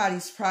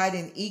somebody's pride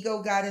and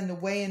ego got in the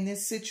way in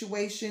this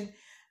situation,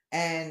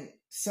 and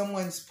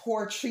someone's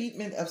poor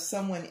treatment of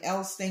someone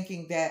else,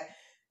 thinking that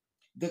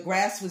the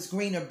grass was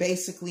greener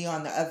basically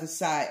on the other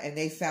side, and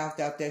they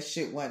found out that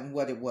shit wasn't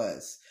what it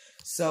was.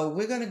 So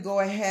we're going to go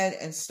ahead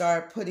and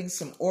start putting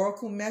some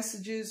oracle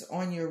messages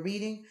on your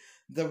reading.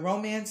 The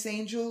romance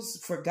angels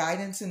for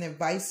guidance and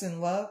advice and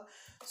love.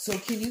 So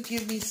can you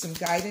give me some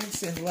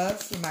guidance and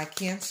love for my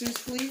Cancers,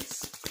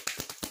 please?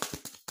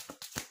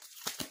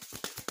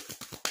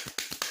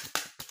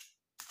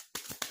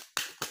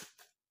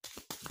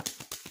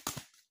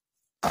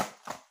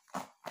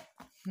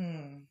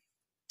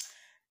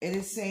 It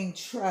is saying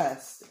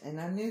trust. And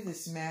I knew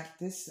this map.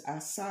 I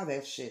saw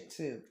that shit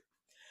too.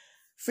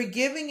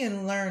 Forgiving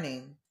and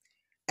learning.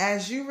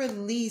 As you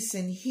release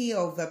and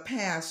heal the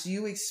past,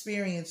 you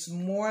experience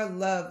more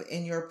love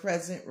in your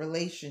present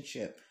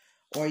relationship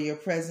or your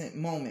present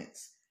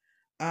moments.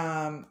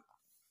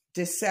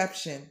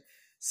 Deception.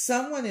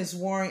 Someone is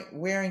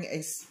wearing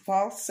a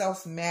false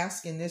self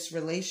mask in this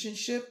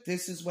relationship.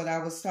 This is what I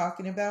was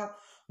talking about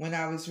when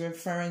I was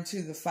referring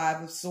to the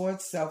Five of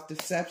Swords,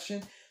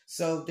 self-deception.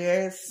 So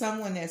there's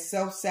someone that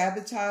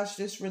self-sabotaged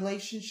this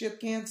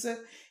relationship, Cancer,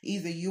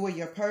 either you or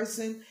your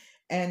person,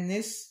 and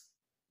this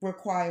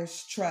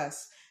requires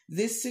trust.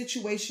 This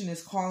situation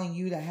is calling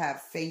you to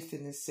have faith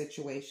in this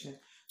situation.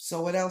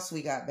 So what else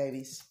we got,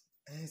 babies?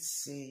 Let's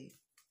see.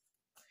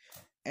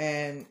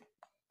 And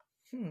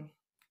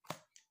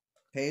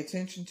pay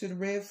attention to the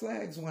red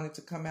flags. Wanted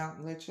to come out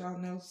and let y'all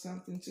know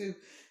something too.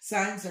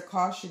 Signs are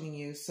cautioning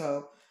you,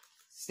 so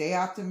stay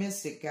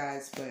optimistic,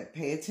 guys, but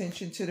pay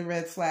attention to the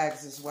red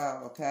flags as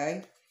well,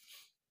 okay?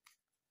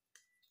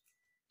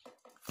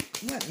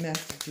 What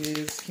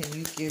messages can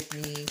you give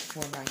me for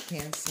my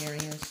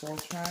Cancerian soul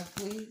tribe,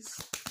 please?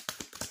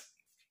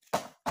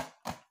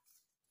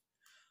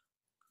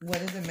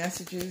 What are the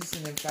messages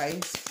and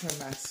advice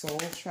for my soul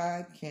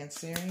tribe,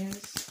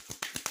 Cancerians?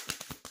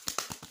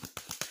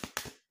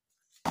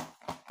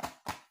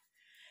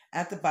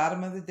 At the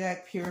bottom of the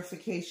deck,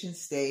 purification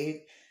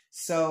stayed.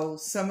 So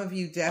some of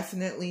you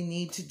definitely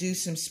need to do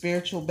some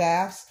spiritual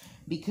baths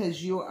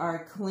because you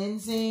are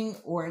cleansing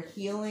or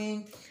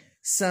healing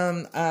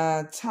some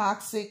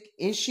toxic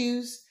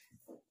issues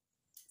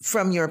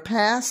from your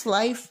past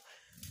life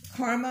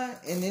karma,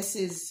 and this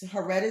is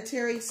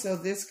hereditary, so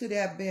this could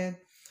have been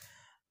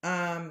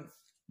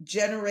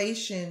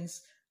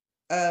generations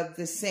of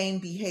the same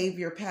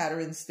behavior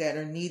patterns that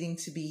are needing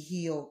to be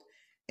healed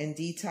and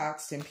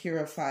detoxed and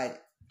purified.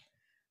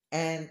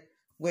 And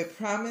with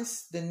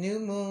promise, the new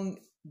moon,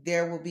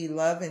 there will be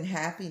love and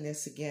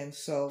happiness again.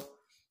 So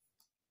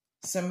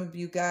some of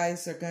you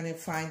guys are going to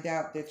find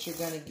out that you're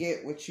going to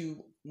get what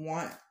you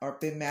want or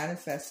been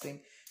manifesting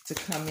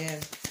to come in.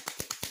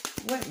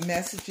 What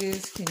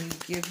messages can you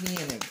give me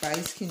and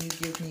advice can you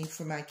give me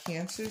for my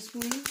Cancers,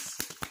 please?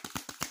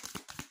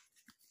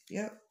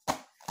 Yep.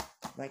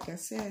 Like I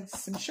said,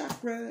 some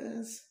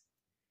chakras.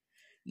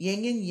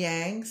 Yin and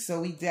yang. So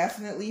we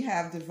definitely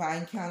have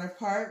divine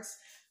counterparts.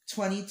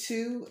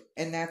 22,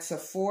 and that's a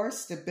 4,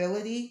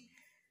 stability.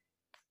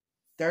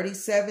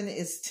 37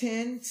 is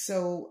 10,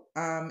 so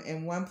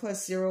and 1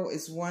 plus 0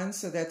 is 1,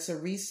 so that's a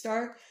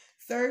restart.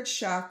 3rd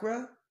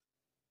chakra.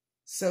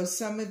 So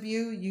some of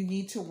you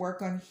need to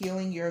work on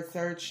healing your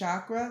 3rd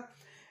chakra.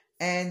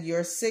 And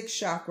your 6th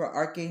chakra,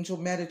 Archangel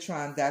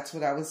Metatron, that's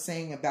what I was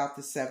saying about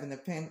the 7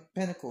 of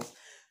Pentacles.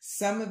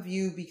 Some of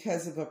you,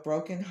 because of a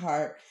broken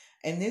heart,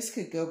 and this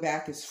could go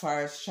back as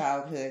far as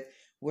childhood,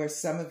 where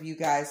some of you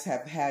guys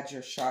have had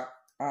your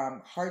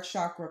heart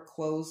chakra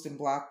closed and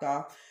blocked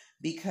off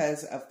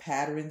because of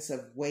patterns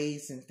of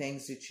ways and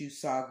things that you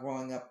saw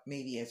growing up,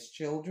 maybe as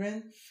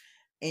children,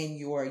 in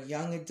your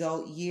young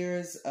adult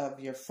years of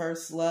your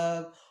first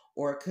love,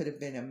 or it could have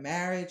been a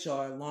marriage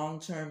or a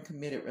long-term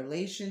committed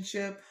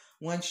relationship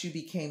once you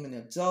became an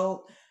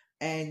adult,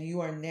 and you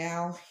are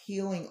now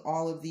healing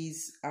all of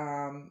these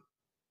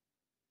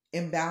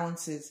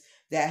imbalances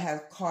that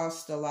have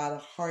caused a lot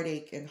of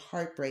heartache and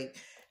heartbreak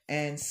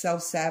and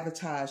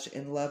self-sabotage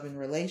in love and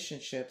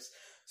relationships.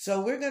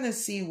 So we're going to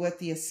see what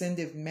the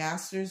Ascended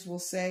Masters will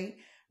say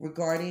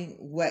regarding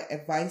what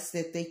advice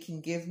that they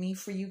can give me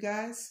for you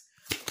guys.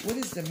 What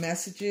is the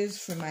messages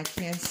for my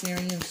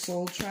Cancerian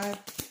Soul Tribe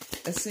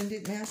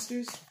Ascended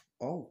Masters?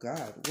 Oh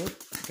God, what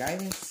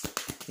guidance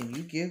can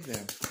you give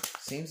them?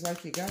 Seems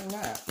like you got a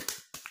lot.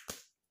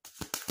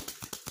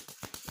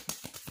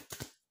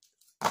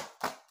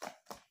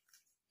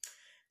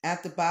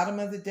 At the bottom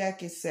of the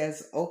deck, it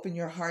says, open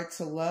your heart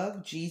to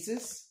love,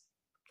 Jesus.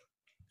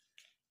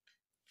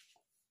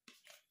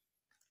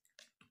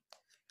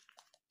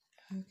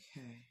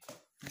 Okay,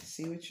 let's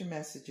see what your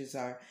messages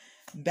are.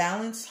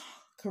 Balance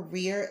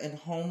career and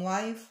home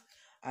life.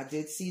 I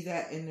did see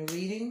that in the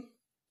reading.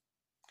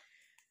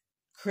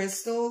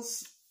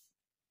 Crystals.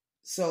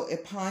 So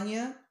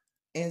Ipanya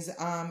is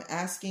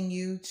asking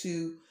you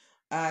to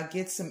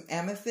get some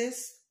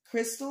amethyst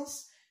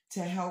crystals to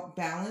help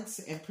balance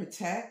and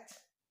protect.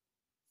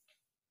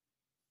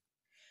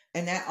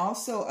 And that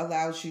also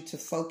allows you to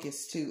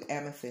focus too,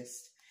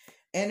 amethyst.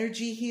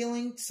 Energy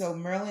healing. So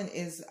Merlin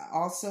is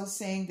also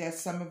saying that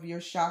some of your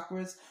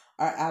chakras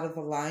are out of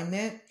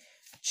alignment.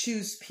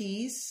 Choose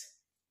peace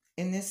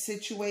in this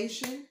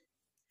situation.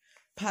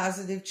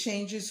 Positive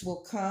changes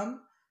will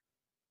come.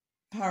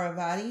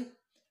 Parvati.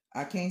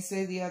 I can't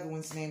say the other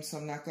one's name, so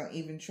I'm not going to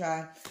even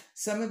try.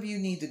 Some of you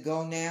need to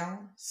go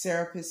now.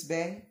 Serapis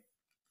Bay.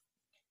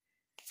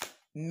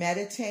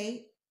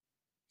 Meditate.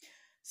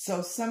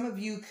 So some of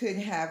you could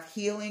have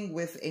healing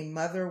with a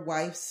mother,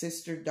 wife,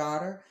 sister,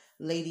 daughter,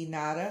 Lady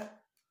Nada.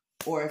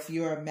 Or if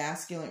you're a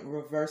masculine,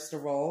 reverse the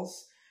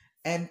roles.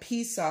 And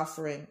peace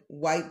offering,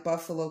 white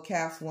buffalo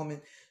calf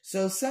woman.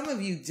 So some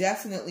of you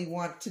definitely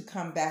want to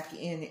come back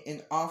in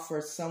and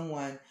offer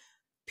someone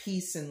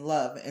peace and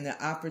love and an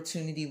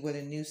opportunity with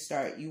a new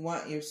start. You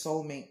want your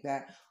soulmate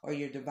back or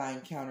your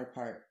divine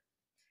counterpart.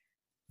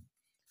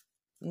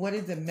 What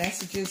are the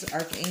messages,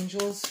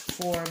 archangels,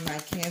 for my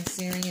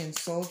Cancerian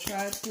soul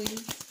tribe,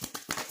 please?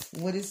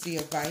 What is the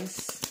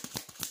advice?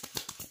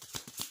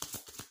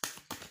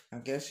 I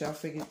guess y'all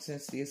figured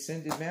since the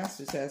Ascended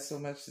Masters had so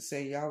much to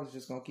say, y'all was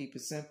just going to keep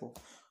it simple.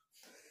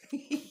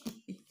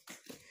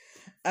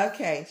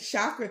 Okay,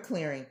 chakra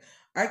clearing.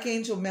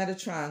 Archangel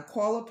Metatron,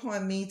 call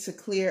upon me to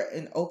clear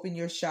and open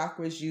your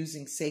chakras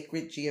using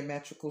sacred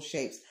geometrical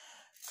shapes.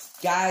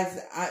 Guys,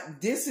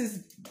 this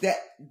is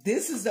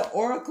the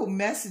oracle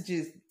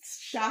messages,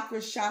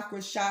 chakras,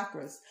 chakras,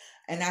 chakras.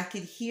 And I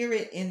could hear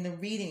it in the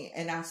reading,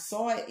 and I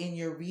saw it in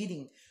your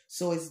reading.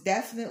 So it's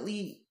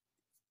definitely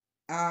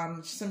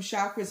some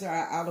chakras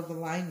are out of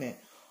alignment.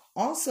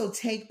 Also,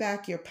 take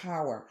back your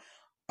power.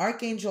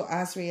 Archangel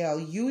Azrael,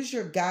 use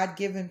your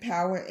God-given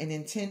power and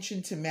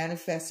intention to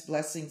manifest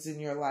blessings in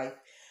your life.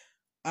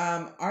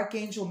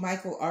 Archangel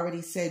Michael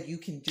already said you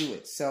can do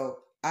it. So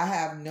I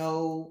have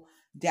no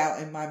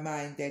doubt in my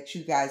mind that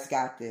you guys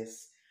got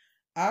this.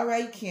 All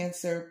right,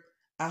 Cancer.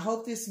 I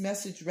hope this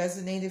message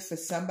resonated for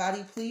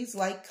somebody. Please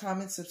like,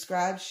 comment,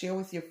 subscribe, share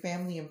with your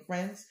family and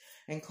friends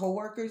and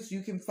coworkers.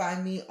 You can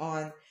find me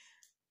on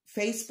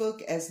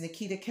Facebook as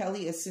Nikita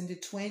Kelly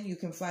Ascended Twin. You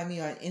can find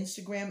me on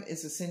Instagram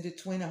as Ascended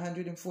Twin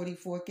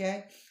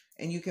 144K.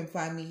 And you can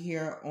find me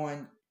here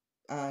on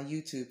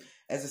YouTube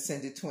as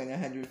Ascended Twin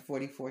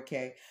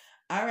 144K.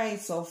 All right,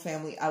 soul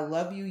family. I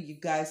love you. You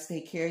guys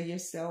take care of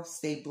yourself.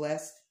 Stay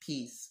blessed.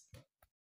 Peace.